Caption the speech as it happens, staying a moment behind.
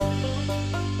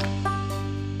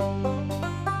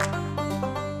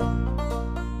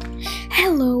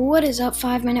Hello, what is up,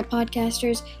 5-Minute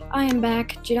Podcasters? I am back,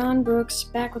 Jadon Brooks,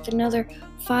 back with another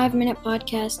 5-minute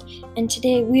podcast, and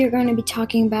today we are going to be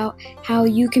talking about how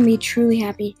you can be truly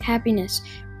happy, happiness.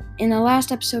 In the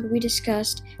last episode, we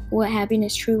discussed what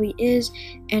happiness truly is,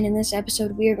 and in this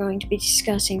episode, we are going to be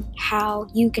discussing how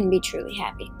you can be truly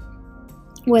happy.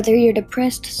 Whether you're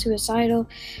depressed, suicidal,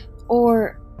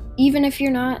 or even if you're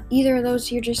not either of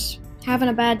those, you're just having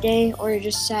a bad day, or you're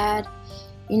just sad,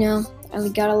 and we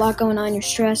got a lot going on, you're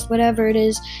stressed, whatever it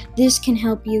is, this can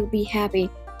help you be happy.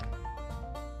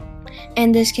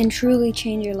 And this can truly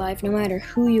change your life no matter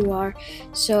who you are.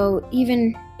 So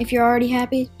even if you're already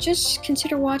happy, just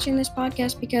consider watching this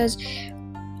podcast because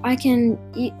I can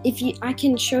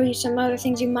show you some other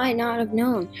things you might not have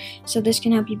known. So this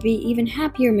can help you be even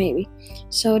happier maybe.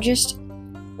 So just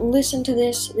listen to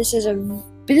this. This is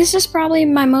probably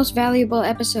my most valuable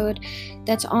episode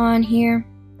that's on here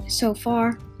so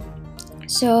far.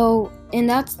 So, and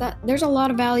that's that. There's a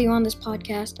lot of value on this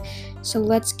podcast. So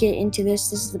let's get into this.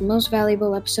 This is the most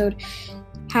valuable episode.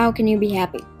 How can you be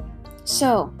happy?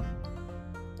 So,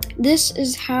 this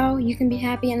is how you can be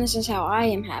happy, and this is how I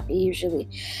am happy usually.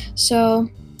 So,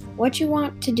 what you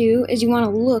want to do is you want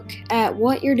to look at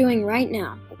what you're doing right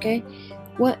now, okay?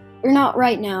 Or not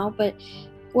right now, but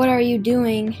what are you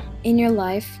doing in your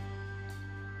life?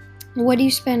 What do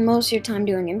you spend most of your time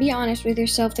doing? And be honest with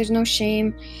yourself. There's no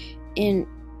shame in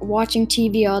watching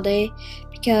TV all day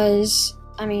because,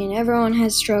 everyone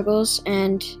has struggles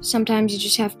and sometimes you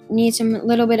just need some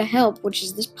little bit of help, which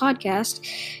is this podcast,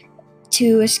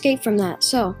 to escape from that.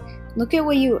 So, look at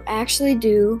what you actually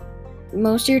do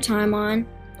most of your time on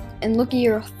and look at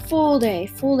your full day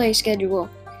schedule.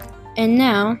 And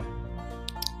now,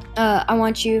 I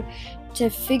want you to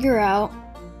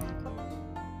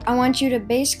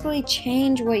basically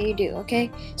change what you do, okay?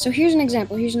 So here's an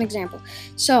example.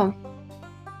 So,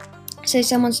 say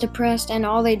someone's depressed and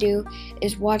all they do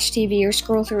is watch TV or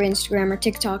scroll through Instagram or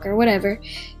TikTok or whatever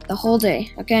the whole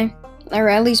day, okay? Or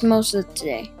at least most of the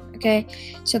day, okay?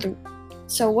 So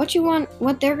what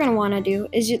they're going to want to do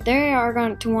is they are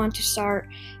going to want to start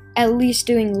at least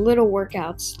doing little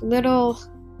workouts, little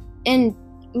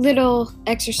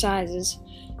exercises.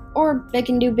 Or they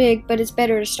can do big, but it's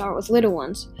better to start with little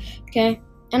ones, okay?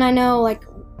 And I know that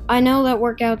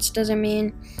workouts doesn't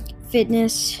mean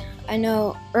fitness. I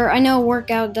know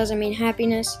workout doesn't mean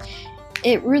happiness.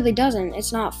 It really doesn't.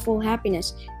 It's not full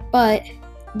happiness. But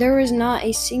there is not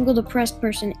a single depressed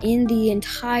person in the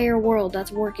entire world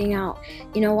that's working out.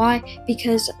 You know why?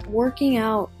 Because working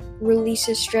out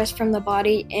releases stress from the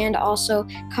body and also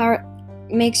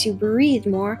makes you breathe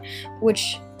more,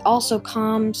 which also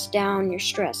calms down your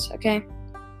stress, okay?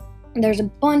 There's a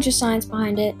bunch of science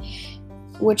behind it,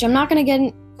 which I'm not going to get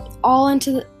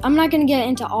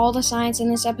into all the science in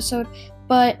this episode,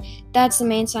 but that's the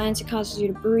main science. It causes you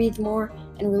to breathe more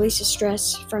and releases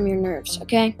stress from your nerves,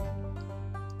 okay?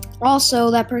 Also,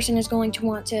 that person is going to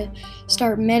want to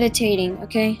start meditating,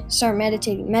 okay? Start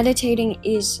meditating. Meditating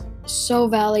is so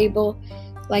valuable.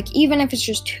 Like, even if it's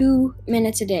just 2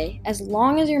 minutes a day, as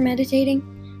long as you're meditating,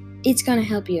 it's going to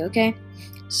help you, okay?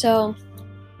 So,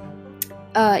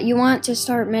 you want to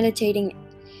start meditating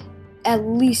at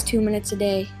least 2 minutes a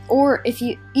day. Or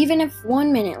even if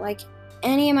 1 minute, like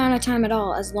any amount of time at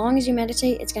all, as long as you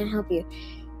meditate, it's going to help you.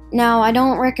 Now, I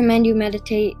don't recommend you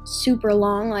meditate super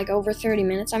long, like over 30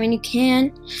 minutes. You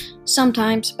can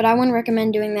sometimes, but I wouldn't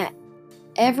recommend doing that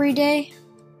every day,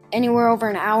 anywhere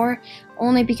over an hour,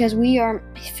 only because we are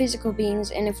physical beings,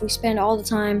 and if we spend all the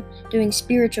time doing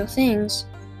spiritual things,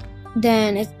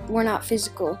 then we're not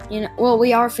physical, Well,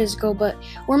 we are physical, but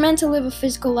we're meant to live a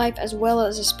physical life as well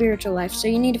as a spiritual life. So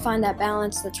you need to find that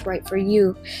balance that's right for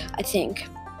you, I think.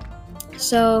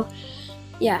 So,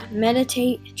 yeah,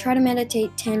 meditate. Try to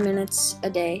meditate 10 minutes a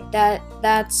day.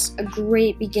 That's a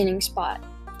great beginning spot.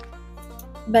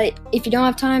 But if you don't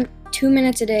have time, 2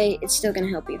 minutes a day, it's still going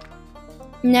to help you.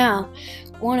 Now,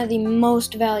 one of the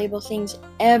most valuable things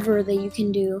ever that you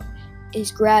can do is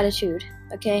gratitude.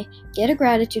 Okay, get a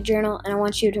gratitude journal, and I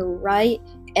want you to write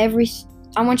at least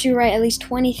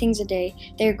 20 things a day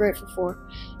that you're grateful for.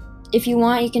 If you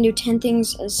want, you can do 10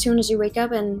 things as soon as you wake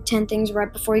up and 10 things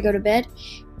right before you go to bed.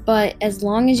 But as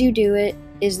long as you do it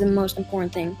is the most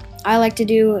important thing. I like to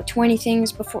do 20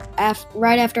 things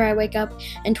right after I wake up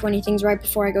and 20 things right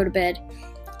before I go to bed.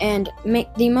 And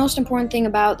the most important thing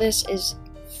about this is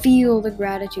feel the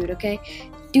gratitude, okay?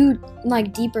 Do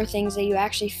like deeper things that you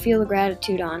actually feel the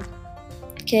gratitude on.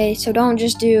 Okay, so don't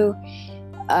just do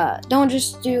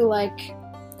like,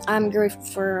 I'm grateful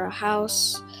for a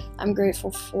house, I'm grateful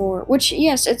for, which,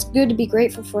 yes, it's good to be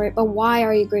grateful for it, but why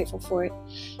are you grateful for it?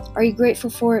 Are you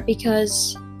grateful for it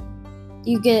because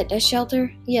You get a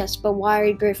shelter? Yes, but why are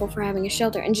you grateful for having a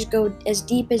shelter? And just go as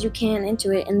deep as you can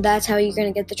into it, and that's how you're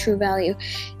going to get the true value.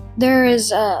 There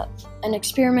is an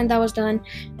experiment that was done,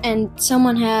 and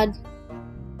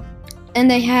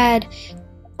they had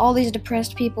all these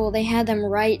depressed people. They had them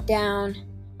write down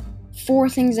 4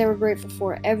 things they were grateful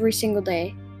for every single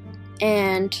day,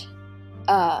 and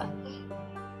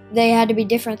they had to be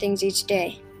different things each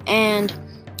day. And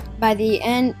by the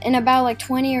end, in about like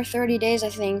 20 or 30 days, I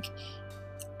think,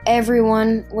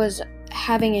 everyone was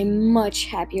having a much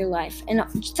happier life. And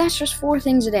that's just 4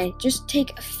 things a day. Just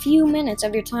take a few minutes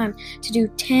of your time to do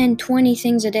 10, 20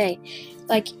 things a day.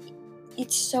 Like,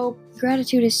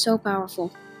 gratitude is so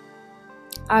powerful.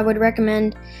 I would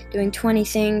recommend doing 20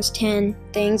 things, 10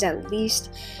 things at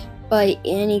least, but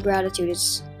any gratitude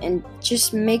and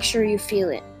just make sure you feel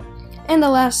it. And the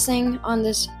last thing on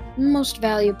this most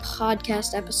valued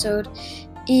podcast episode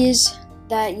is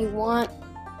that you want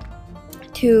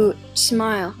to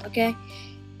smile, okay?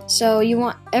 So you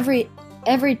want every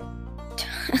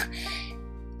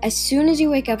as soon as you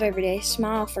wake up every day,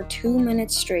 smile for 2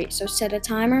 minutes straight. So set a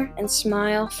timer and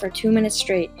smile for 2 minutes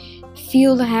straight.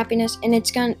 Feel the happiness, and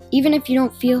even if you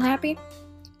don't feel happy,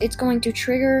 it's going to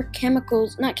trigger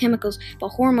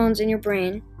hormones in your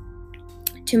brain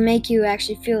to make you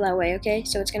actually feel that way, okay?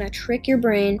 So it's going to trick your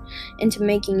brain into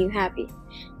making you happy.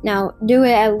 Now, do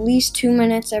it at least 2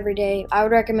 minutes every day. I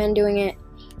would recommend doing it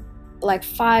like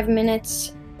 5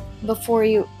 minutes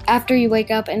after you wake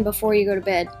up and before you go to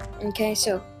bed, okay?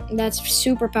 So that's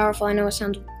super powerful. I know it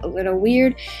sounds a little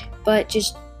weird, but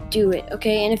just do it,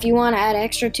 okay? And if you want to add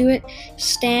extra to it,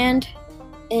 stand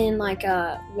in like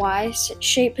a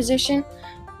Y-shaped position.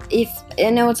 I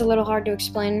know it's a little hard to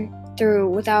explain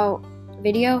without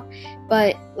video,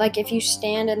 but like if you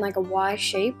stand in like a Y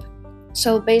shape,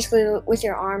 so basically with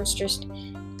your arms just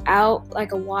out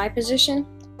like a Y position,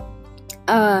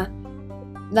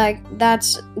 like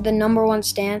that's the number one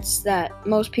stance that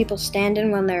most people stand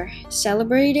in when they're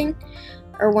celebrating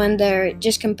or when they're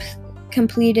just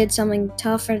completed something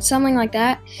tough or something like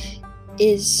that.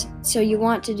 So you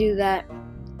want to do that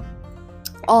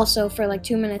also for like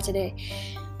 2 minutes a day.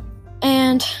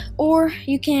 Or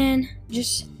you can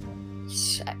just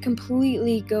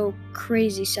completely go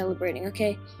crazy celebrating,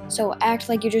 okay? So act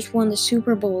like you just won the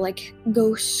Super Bowl, like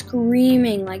go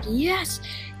screaming like yes,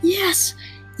 yes,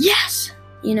 yes,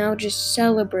 just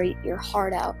celebrate your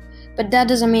heart out. But that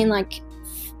doesn't mean like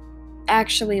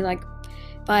actually like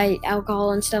buy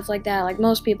alcohol and stuff like that like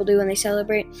most people do when they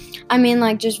celebrate. I mean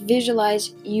like just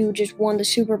visualize you just won the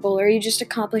Super Bowl or you just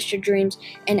accomplished your dreams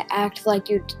and act like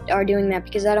you are doing that,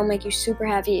 because that'll make you super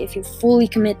happy if you fully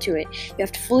commit to it. You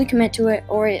have to fully commit to it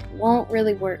or it won't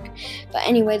really work. But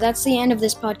anyway, that's the end of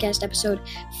this podcast episode.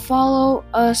 Follow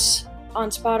us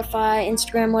on Spotify,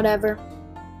 Instagram, whatever,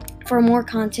 for more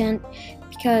content,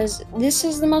 because this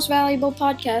is the most valuable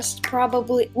podcast,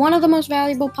 probably one of the most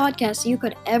valuable podcasts you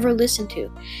could ever listen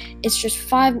to. It's just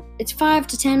 5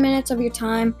 to 10 minutes of your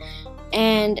time,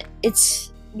 and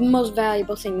it's the most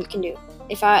valuable thing you can do.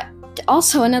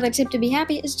 Also, another tip to be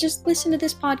happy is just listen to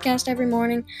this podcast every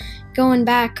morning, going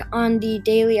back on the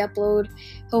daily upload,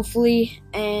 hopefully,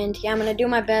 and yeah, I'm going to do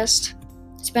my best.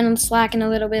 It's been slacking a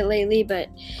little bit lately, but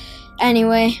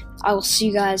anyway, I will see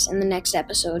you guys in the next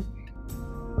episode.